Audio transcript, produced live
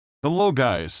Hello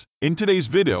guys, in today's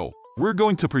video, we're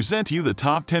going to present to you the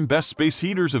top 10 best space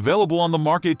heaters available on the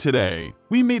market today.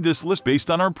 We made this list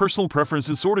based on our personal preference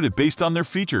and sorted it based on their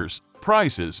features,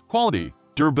 prices, quality,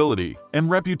 durability, and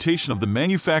reputation of the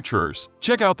manufacturers.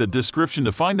 Check out the description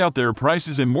to find out their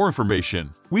prices and more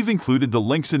information. We've included the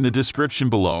links in the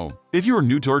description below. If you are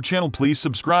new to our channel, please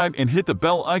subscribe and hit the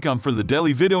bell icon for the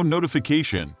daily video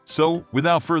notification. So,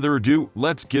 without further ado,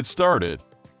 let's get started.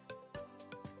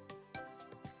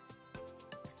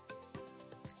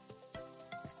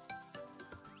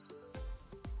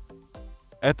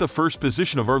 At the first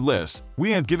position of our list,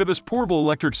 we have GiveBest Portable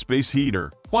Electric Space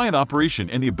Heater. Quiet operation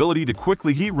and the ability to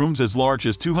quickly heat rooms as large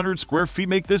as 200 square feet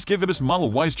make this GiveBest model a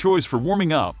wise choice for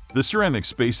warming up. The ceramic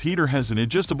space heater has an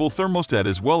adjustable thermostat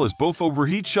as well as both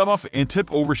overheat shutoff and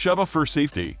tip-over shutoff for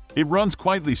safety. It runs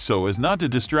quietly so as not to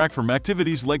distract from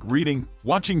activities like reading,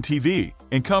 watching TV,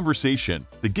 and conversation.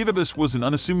 The GiveBest was an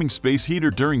unassuming space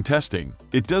heater during testing.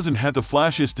 It doesn't have the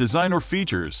flashiest design or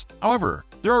features. However,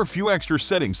 there are a few extra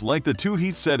settings like the 2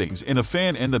 heat settings and a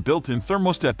fan and the built-in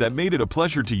thermostat that made it a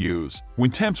pleasure to use.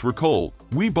 When temps were cold,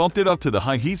 we bumped it up to the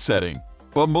high heat setting,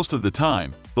 but most of the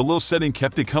time, the low setting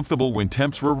kept it comfortable when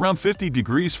temps were around 50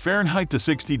 degrees Fahrenheit to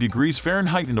 60 degrees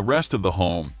Fahrenheit in the rest of the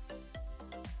home.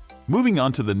 Moving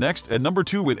on to the next at number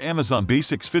 2 with Amazon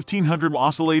Basics 1500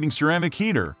 Oscillating Ceramic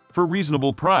Heater. For a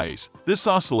reasonable price, this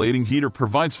oscillating heater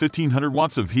provides 1500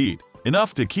 watts of heat,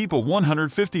 enough to keep a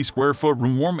 150 square foot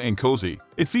room warm and cozy.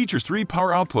 It features 3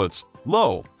 power outputs,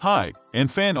 low, high, and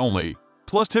fan only,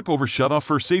 plus tip-over shutoff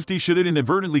for safety should it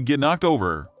inadvertently get knocked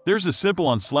over. There's a simple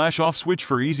on/off switch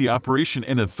for easy operation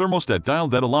and a thermostat dial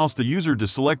that allows the user to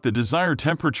select the desired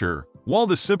temperature. While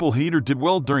the simple heater did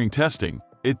well during testing,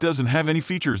 it doesn't have any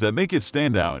features that make it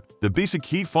stand out. The basic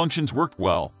heat functions worked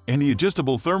well, and the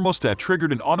adjustable thermostat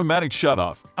triggered an automatic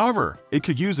shutoff. However, it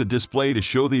could use a display to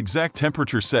show the exact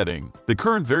temperature setting. The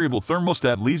current variable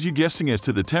thermostat leaves you guessing as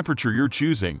to the temperature you're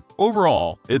choosing.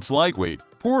 Overall, it's lightweight,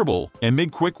 portable, and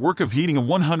made quick work of heating a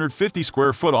 150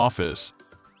 square foot office.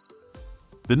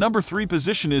 The number 3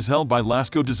 position is held by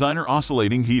Lasko Designer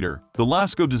Oscillating Heater. The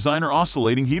Lasko Designer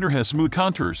Oscillating Heater has smooth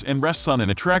contours and rests on an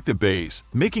attractive base,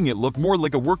 making it look more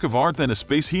like a work of art than a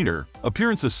space heater.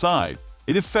 Appearance aside,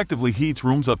 it effectively heats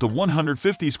rooms up to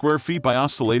 150 square feet by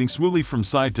oscillating smoothly from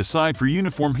side to side for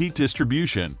uniform heat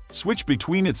distribution. Switch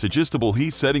between its adjustable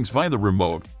heat settings via the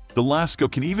remote. The Lasko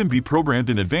can even be programmed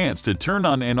in advance to turn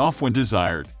on and off when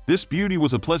desired. This beauty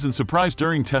was a pleasant surprise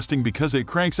during testing because it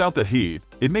cranks out the heat.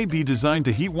 It may be designed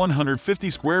to heat 150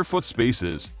 square foot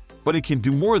spaces, but it can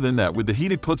do more than that with the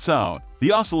heat it puts out.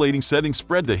 The oscillating settings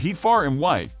spread the heat far and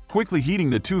wide, quickly heating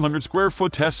the 200 square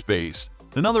foot test space.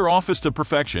 Another office to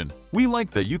perfection. We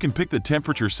like that you can pick the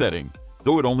temperature setting,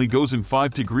 though it only goes in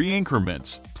 5-degree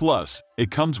increments. Plus,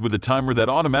 it comes with a timer that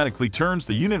automatically turns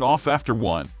the unit off after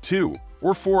 1, 2,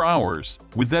 or 4 hours.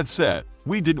 With that said,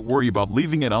 we didn't worry about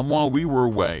leaving it on while we were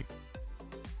away.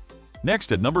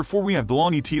 Next at number 4 we have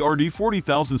DeLonghi TRD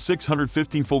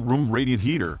 40615 Full Room Radiant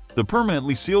Heater. The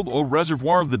permanently sealed oil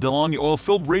reservoir of the DeLonghi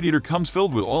oil-filled radiator comes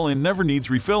filled with oil and never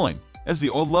needs refilling, as the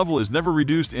oil level is never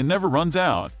reduced and never runs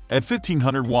out. At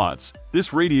 1500 watts,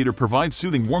 this radiator provides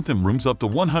soothing warmth in rooms up to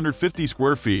 150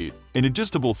 square feet. An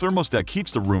adjustable thermostat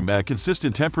keeps the room at a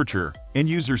consistent temperature, and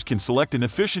users can select an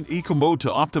efficient eco mode to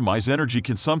optimize energy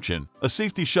consumption. A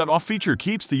safety shut-off feature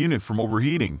keeps the unit from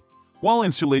overheating, while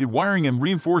insulated wiring and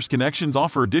reinforced connections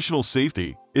offer additional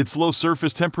safety. Its low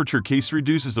surface temperature case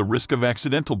reduces the risk of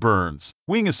accidental burns.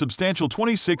 Weighing a substantial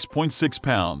 26.6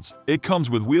 pounds, it comes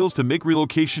with wheels to make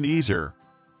relocation easier.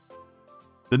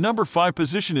 The number 5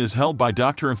 position is held by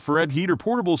Dr. Infrared Heater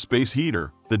Portable Space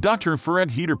Heater. The Dr.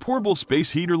 Infrared Heater Portable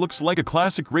Space Heater looks like a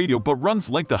classic radio but runs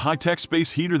like the high-tech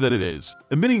space heater that it is.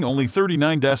 Emitting only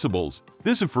 39 decibels,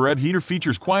 this infrared heater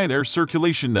features quiet air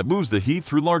circulation that moves the heat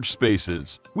through large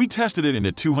spaces. We tested it in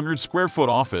a 200 square foot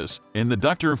office, and the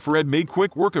Dr. Infrared made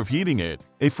quick work of heating it.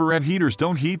 Infrared heaters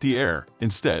don't heat the air.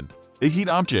 Instead, they heat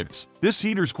objects. This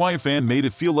heater's quiet fan made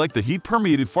it feel like the heat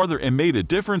permeated farther and made a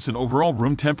difference in overall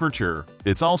room temperature.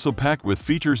 It's also packed with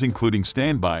features including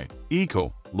standby,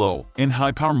 eco, low, and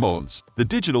high power modes. The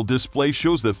digital display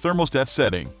shows the thermostat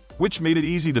setting, which made it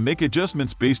easy to make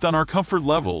adjustments based on our comfort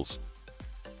levels.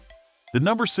 The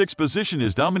number 6 position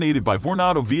is dominated by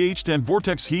Vornado VH10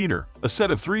 Vortex Heater. A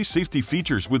set of 3 safety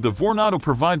features with the Vornado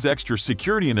provides extra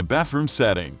security in a bathroom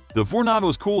setting. The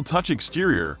Vornado's cool touch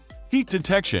exterior, heat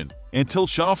detection, and tilt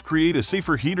shut-off create a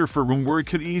safer heater for a room where it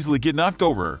could easily get knocked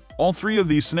over. All three of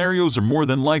these scenarios are more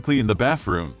than likely in the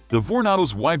bathroom. The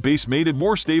Vornado's wide base made it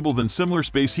more stable than similar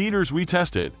space heaters we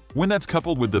tested. When that's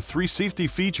coupled with the 3 safety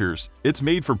features, it's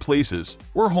made for places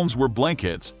or homes where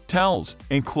blankets, towels,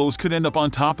 and clothes could end up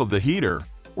on top of the heater,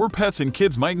 or pets and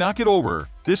kids might knock it over.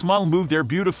 This model moved air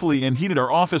beautifully and heated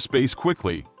our office space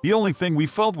quickly. The only thing we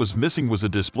felt was missing was a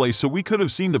display so we could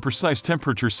have seen the precise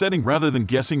temperature setting rather than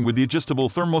guessing with the adjustable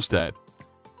thermostat.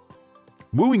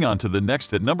 Moving on to the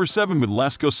next at number 7 with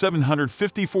Lasko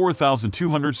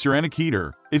 754,200 ceramic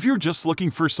heater. If you're just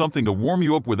looking for something to warm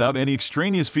you up without any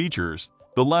extraneous features,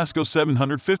 the Lasko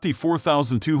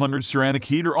 754,200 ceramic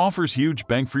heater offers huge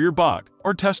bang for your buck.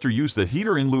 Our tester used the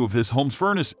heater in lieu of his home's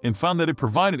furnace and found that it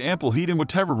provided ample heat in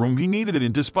whatever room he needed it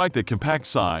in despite the compact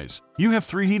size. You have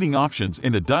 3 heating options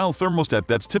and a dial thermostat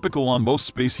that's typical on most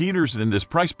space heaters in this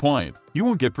price point. You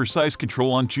won't get precise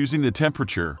control on choosing the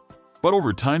temperature, but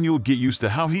over time you'll get used to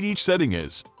how heat each setting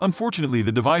is. Unfortunately,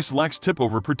 the device lacks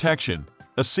tip-over protection,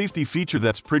 a safety feature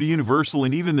that's pretty universal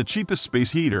in even the cheapest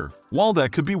space heater. While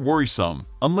that could be worrisome,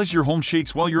 unless your home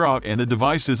shakes while you're out and the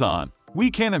device is on,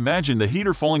 we can't imagine the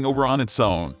heater falling over on its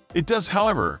own. It does,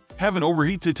 however, have an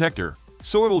overheat detector,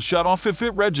 so it'll shut off if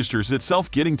it registers itself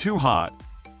getting too hot.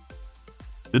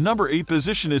 The number 8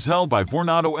 position is held by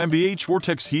Vornado MBH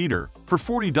Vortex heater. For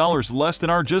 $40 less than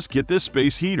our Just Get This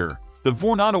space heater, the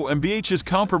Vornado MBH is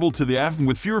comparable to the Avon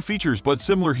with fewer features but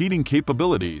similar heating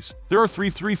capabilities. There are 3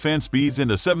 fan speeds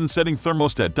and a 7-setting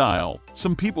thermostat dial.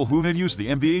 Some people who have used the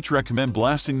MBH recommend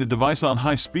blasting the device on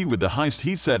high speed with the highest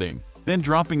heat setting, then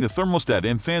dropping the thermostat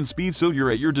and fan speed so you're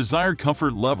at your desired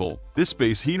comfort level. This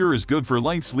space heater is good for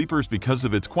light sleepers because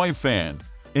of its quiet fan,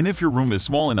 and if your room is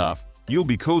small enough, you'll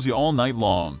be cozy all night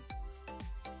long.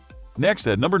 Next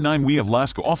at number 9 we have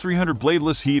Lasko UberHeat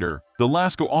Bladeless heater. The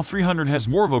Lasko UberHeat has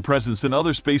more of a presence than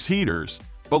other space heaters,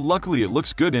 but luckily it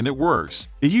looks good and it works.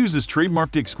 It uses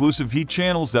trademarked exclusive heat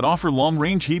channels that offer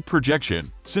long-range heat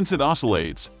projection. Since it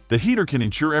oscillates, the heater can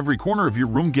ensure every corner of your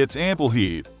room gets ample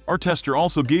heat. Our tester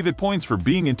also gave it points for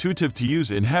being intuitive to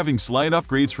use and having slight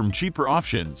upgrades from cheaper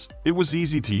options. It was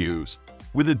easy to use,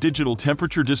 with a digital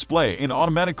temperature display and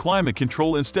automatic climate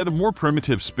control instead of more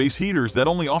primitive space heaters that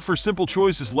only offer simple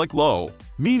choices like low,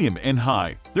 medium, and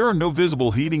high. There are no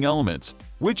visible heating elements,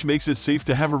 which makes it safe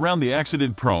to have around the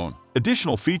accident-prone.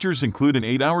 Additional features include an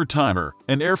 8-hour timer,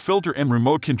 an air filter, and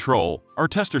remote control. Our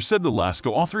tester said the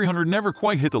Lasko UberHeat never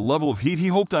quite hit the level of heat he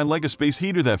hoped. "I like a space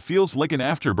heater that feels like an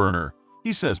afterburner,"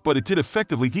 he says, but it did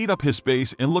effectively heat up his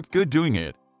space and looked good doing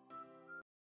it.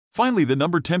 Finally, the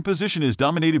number 10 position is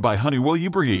dominated by Honeywell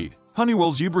UberHeat.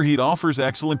 Honeywell's UberHeat offers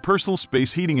excellent personal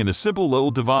space heating in a simple little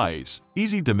device,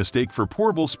 easy to mistake for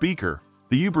portable speaker.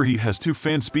 The UberHeat has 2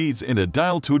 fan speeds and a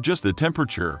dial to adjust the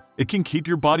temperature. It can keep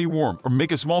your body warm or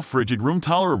make a small frigid room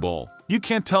tolerable. You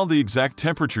can't tell the exact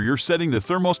temperature you're setting the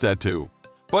thermostat to,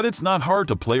 but it's not hard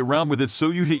to play around with it so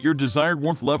you hit your desired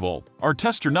warmth level. Our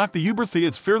tester knocked the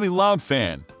UberHeat's fairly loud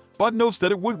fan, but notes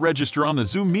that it would register on a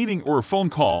Zoom meeting or a phone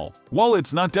call. While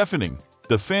it's not deafening,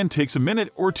 the fan takes a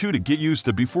minute or 2 to get used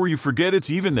to before you forget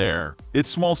it's even there. Its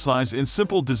small size and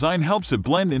simple design helps it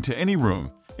blend into any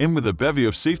room, and with a bevy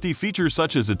of safety features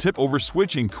such as a tip-over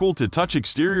switch and cool-to-touch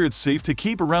exterior, it's safe to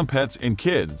keep around pets and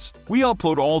kids. We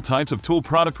upload all types of tool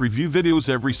product review videos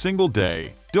every single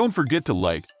day. Don't forget to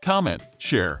like, comment,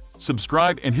 share,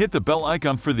 subscribe, and hit the bell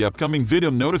icon for the upcoming video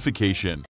notification.